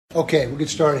Okay, we'll get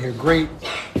started here.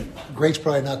 Great's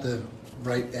probably not the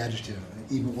right adjective.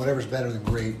 Even whatever's better than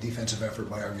great. Defensive effort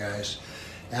by our guys.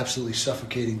 Absolutely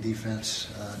suffocating defense.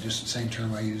 Just the same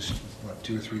term I used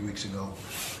 2 or 3 weeks ago.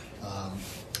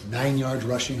 9 yards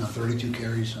rushing on 32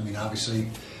 carries. I mean, obviously,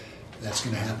 that's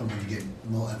going to happen when you get.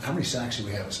 How many sacks do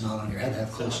we have? It's not on your head.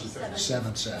 Have close to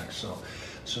 7 sacks.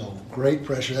 So great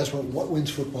pressure. That's what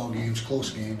wins football games, close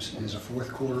games, is a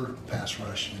fourth quarter pass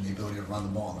rush and the ability to run the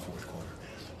ball in the fourth quarter.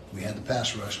 We had the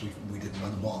pass rush. We didn't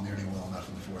run the ball nearly well enough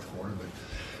in the fourth quarter,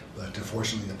 but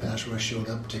fortunately the pass rush showed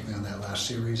up, particularly on that last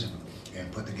series,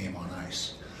 and put the game on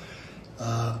ice.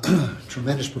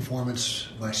 Tremendous performance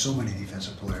by so many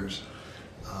defensive players.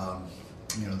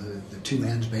 The two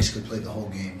ends basically played the whole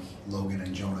game, Logan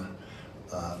and Jonah.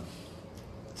 The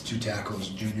 2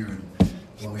 tackles, Junior,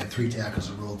 and we had 3 tackles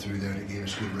that rolled through there that gave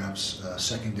us good reps.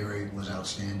 Secondary was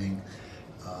outstanding.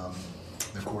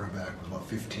 The quarterback was about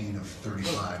 15 of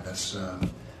 35. That's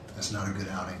not a good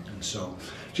outing. And so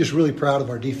just really proud of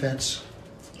our defense.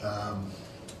 That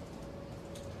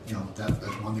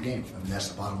won the game. I mean, that's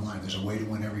the bottom line. There's a way to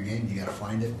win every game. You got to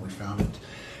find it. We found it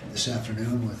this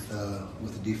afternoon with the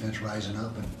defense rising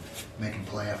up and making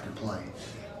play after play.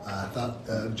 I thought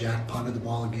Jack punted the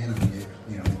ball again. I mean,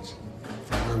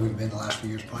 from where we've been the last few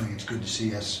years punting, it's good to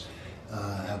see us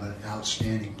have an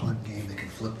outstanding punt game that can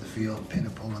flip the field, pin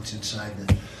opponents inside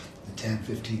the 10,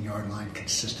 15-yard line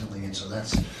consistently. And so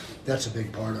that's a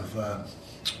big part of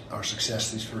our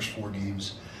success these first 4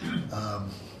 games.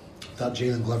 Thought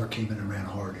Jalen Glover came in and ran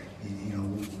hard. We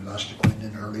lost to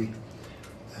Quinton early,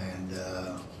 and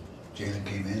Jalen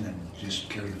came in and just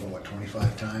carried the ball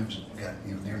 25 times and got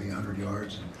nearly 100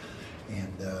 yards,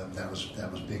 and that was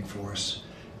big for us.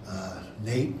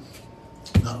 Nate,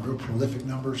 not real prolific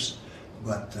numbers,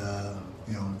 but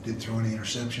didn't throw any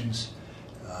interceptions,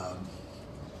 and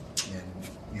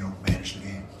managed the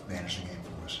game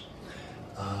for us.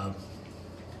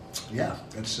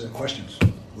 That's questions.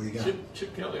 What do you got?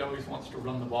 Chip Kelly always wants to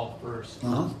run the ball first.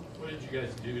 Uh-huh. What did you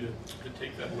guys do to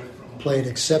take that away from him? Played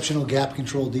exceptional gap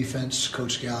control defense.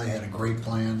 Coach Scally had a great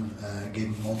plan, gave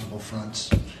him multiple fronts,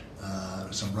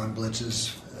 some run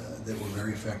blitzes that were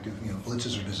very effective.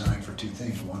 Blitzes are designed for 2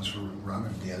 things. One's for run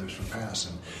and the other's for pass.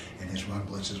 And his run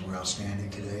blitzes were outstanding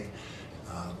today.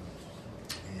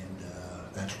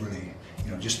 That's really,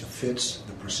 just the fits,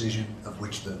 the precision of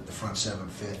which the front 7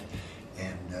 fit,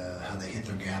 and how they hit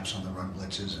their gaps on the run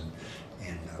blitzes,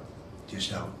 and just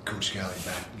how Coach Scally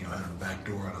had a back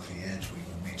door off the edge. We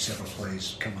made several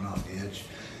plays coming off the edge,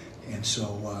 and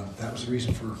so that was the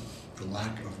reason for the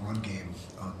lack of run game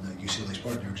on UCLA's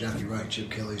part. You're exactly right.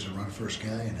 Chip Kelly's a run-first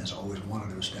guy and has always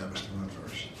wanted to establish the run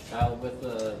first. Kyle,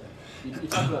 you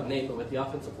talked about Nate, but with the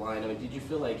offensive line, I mean, did you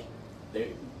feel like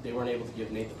they weren't able to give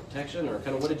Nate the protection, or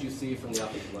kind of what did you see from the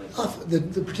offensive line?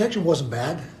 The protection wasn't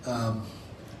bad.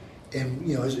 And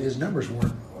his numbers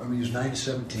weren't. I mean, he was 9 to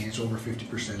 17. It's over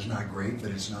 50%. It's not great,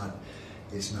 but it's not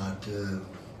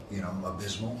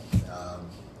abysmal.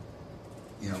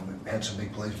 Had some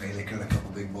big plays. Bailey cut a couple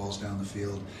big balls down the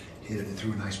field. Hit it and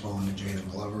threw a nice ball into Jalen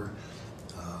Glover.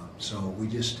 So we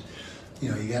just,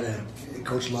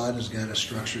 Coach Ladd has got to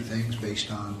structure things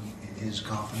based on his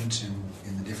confidence in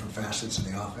the different facets of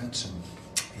the offense,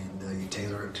 and you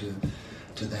tailor it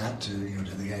to that, to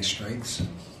the guy's strengths.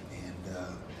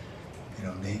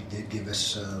 Nate did give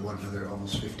us another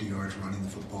almost 50 yards running the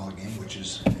football again, which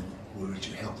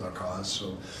helped our cause.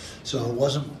 So it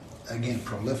wasn't, again,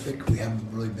 prolific. We haven't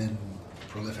really been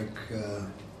prolific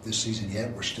this season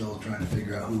yet. We're still trying to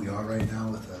figure out who we are right now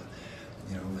with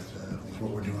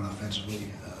what we're doing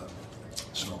offensively.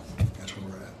 So that's where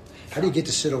we're at. How do you get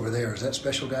to sit over there? Is that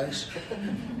special, guys?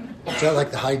 Is that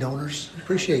like the high donors?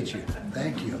 Appreciate you.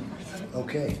 Thank you.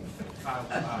 Okay.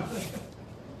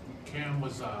 Cam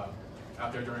was out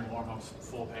there during warm-ups,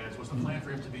 full pads. Was the plan for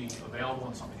him to be available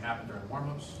when something happened during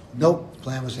warm-ups? Nope. The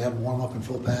plan was to have him warm up in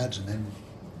full pads and then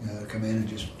come in and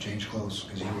just change clothes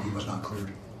because he was not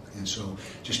cleared. And so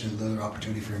just another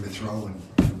opportunity for him to throw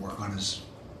and work on his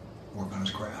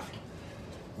craft.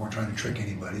 We weren't trying to trick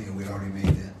anybody, and we'd already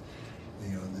made the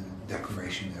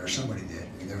declaration there. Somebody did.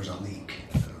 There was a leak.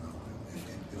 I don't know.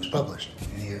 It was published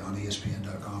on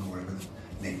ESPN.com or whatever.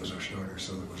 Nate was our starter,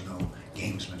 so there was no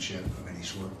gamesmanship of any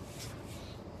sort.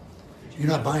 You're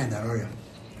not buying that, are you?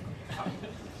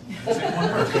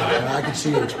 Okay, I can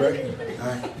see your expression. All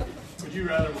right. Would you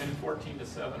rather win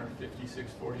 14-7 or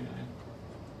 56-49?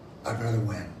 I'd rather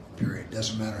win, period.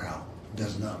 Doesn't matter how.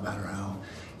 Does not matter how.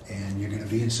 And you're going to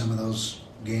be in some of those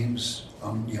games,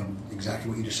 exactly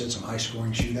what you just said, some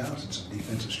high-scoring shootouts and some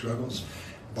defensive struggles.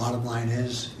 Bottom line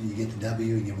is you get the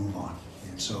W and you move on.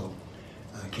 And so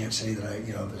I can't say that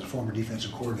as a former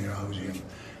defensive coordinator,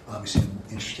 obviously I'm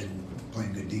interested in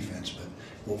playing good defense,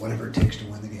 but whatever it takes to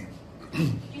win the game. Do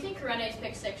you think Karene's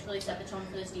pick six really set the tone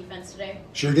for this defense today?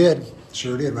 Sure did.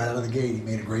 Right out of the gate. He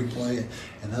made a great play,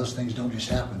 and those things don't just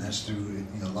happen. That's through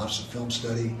lots of film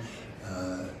study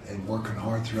and working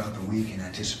hard throughout the week in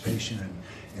anticipation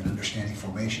and understanding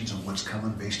formations and what's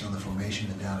coming based on the formation,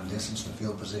 the down and distance, the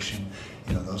field position.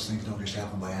 Those things don't just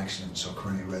happen by accident. So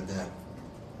Karene read that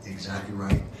exactly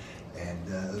right. And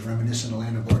it was reminiscent of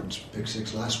Landon Barton's pick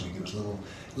six last week. It was a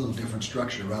little different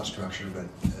route structure, but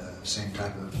same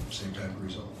type of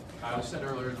result. I said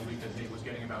earlier in the week that Nate was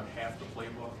getting about half the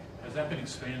playbook. Has that been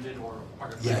expanded, or are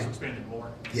the Yeah. plays expanded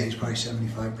more? Yeah, he's probably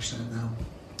 75% now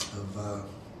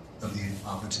of the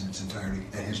offense in its entirety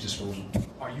at his disposal.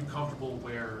 Are you comfortable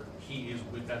where he is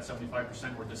with that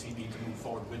 75%, or does he need to move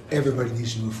forward with that? Everybody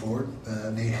needs to move forward.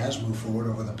 Nate has moved forward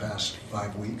over the past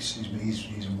 5 weeks.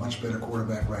 He's a much better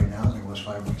quarterback right now than he was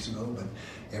 5 weeks ago, but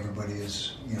everybody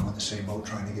is in the same boat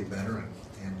trying to get better.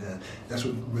 And that's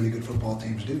what really good football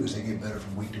teams do, is they get better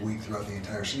from week to week throughout the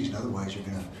entire season. Otherwise, you're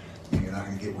not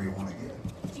going to get where you want to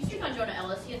get. Do you speak on Jonah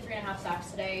Ellis? He had 3.5 sacks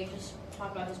today. Just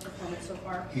talk about his performance so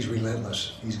far. He's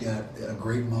relentless. He's got a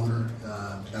great motor.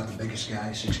 Not the biggest guy,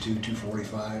 6'2",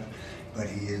 245, but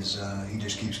he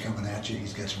just keeps coming at you.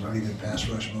 He's got some really good pass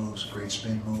rush moves, great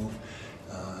spin move,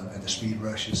 and the speed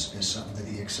rush is something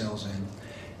that he excels in.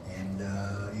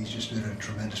 And he's just been a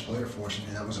tremendous player for us.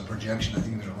 And that was a projection. I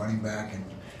think he was a running back in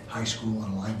high school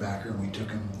and a linebacker. And we took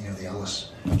him, the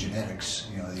Ellis genetics.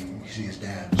 You see his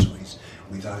dad, so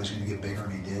we thought he was going to get bigger,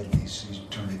 and he did. He's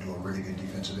turned into a really good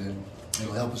defensive end.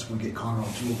 It'll help us when we get Conroe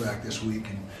Toole back this week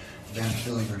and Van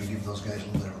Fillinger to give those guys a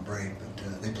little bit of a break.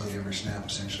 But they played every snap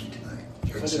essentially tonight.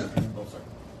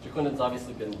 Jaquindon's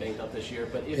obviously been banged up this year,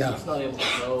 but if he's not able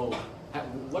to go,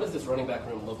 what does this running back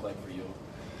room look like for you?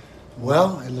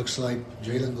 Well, it looks like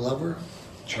Jalen Glover,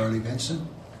 Charlie Vincent.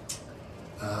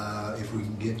 If we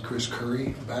can get Chris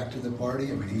Curry back to the party,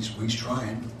 he's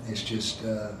trying. It's just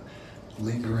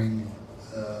lingering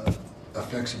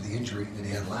effects of the injury that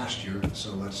he had last year,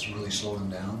 so that's really slowed him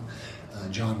down.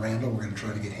 John Randall, we're going to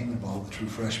try to get him involved, the true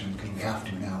freshman, because we have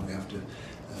to now. We have to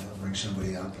bring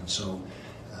somebody up, and so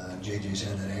JJ's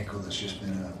had that ankle that's just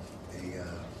been a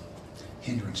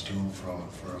hindrance to him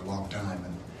for a long time,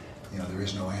 and there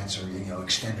is no answer.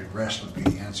 Extended rest would be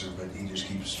the answer, but he just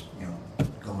keeps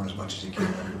going as much as he can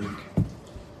every week.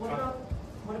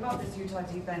 What about this Utah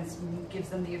defense gives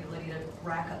them the ability to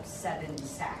rack up 7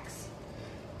 sacks?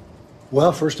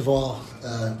 Well, first of all,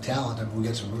 talent. We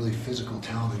got some really physical,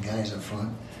 talented guys up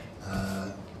front.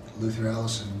 Luther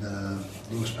Ellis and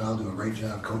Lewis Powell do a great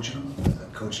job coaching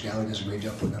them. Coach Galley does a great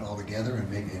job putting it all together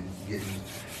and getting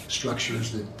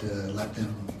structures that let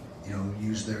them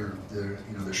use their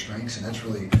strengths, and that's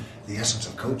really the essence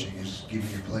of coaching, is giving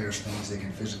your players things they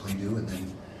can physically do, and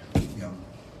then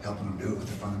helping them do it with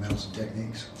their fundamentals and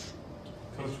techniques.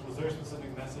 Coach, was there a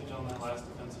specific message on that last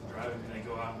defensive drive? Can they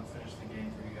go out and finish the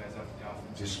game for you guys after the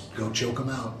offense? Just go choke them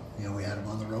out. We had them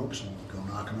on the ropes and go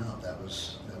knock them out. That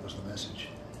was the message.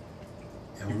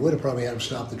 And we would have probably had them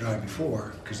stop the drive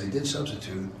before, because they did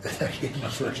substitute. That gave them a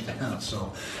first down.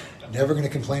 So never going to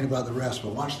complain about the refs,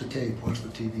 but watch the tape, watch the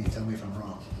TV, tell me if I'm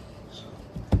wrong. So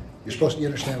you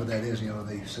understand what that is.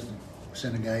 They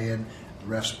send a guy in, the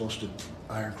ref's supposed to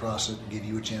iron cross it and give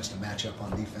you a chance to match up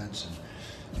on defense.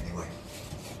 And anyway,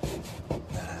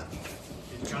 that happened.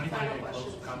 Is Johnny Maia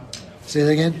close? Say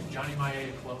that again? Is Johnny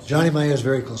Maia close? Johnny Maia is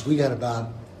very close. We got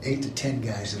about 8 to 10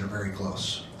 guys that are very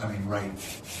close. Right,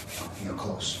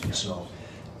 close. So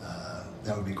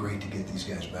that would be great to get these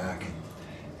guys back.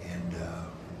 And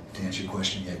to answer your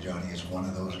question, Johnny is one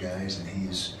of those guys, and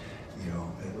he's,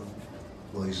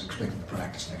 he's expected to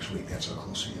practice next week. That's how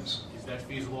close he is. Is that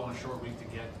feasible on a short week to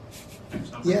get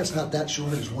X number? Yeah, it's not that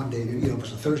short. It's one day. If it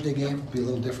was a Thursday game, it'd be a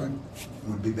little different. It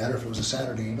would be better if it was a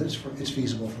Saturday game, but it's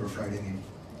feasible for a Friday game.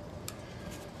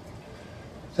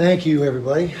 Thank you,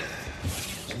 everybody.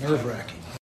 It's nerve-wracking.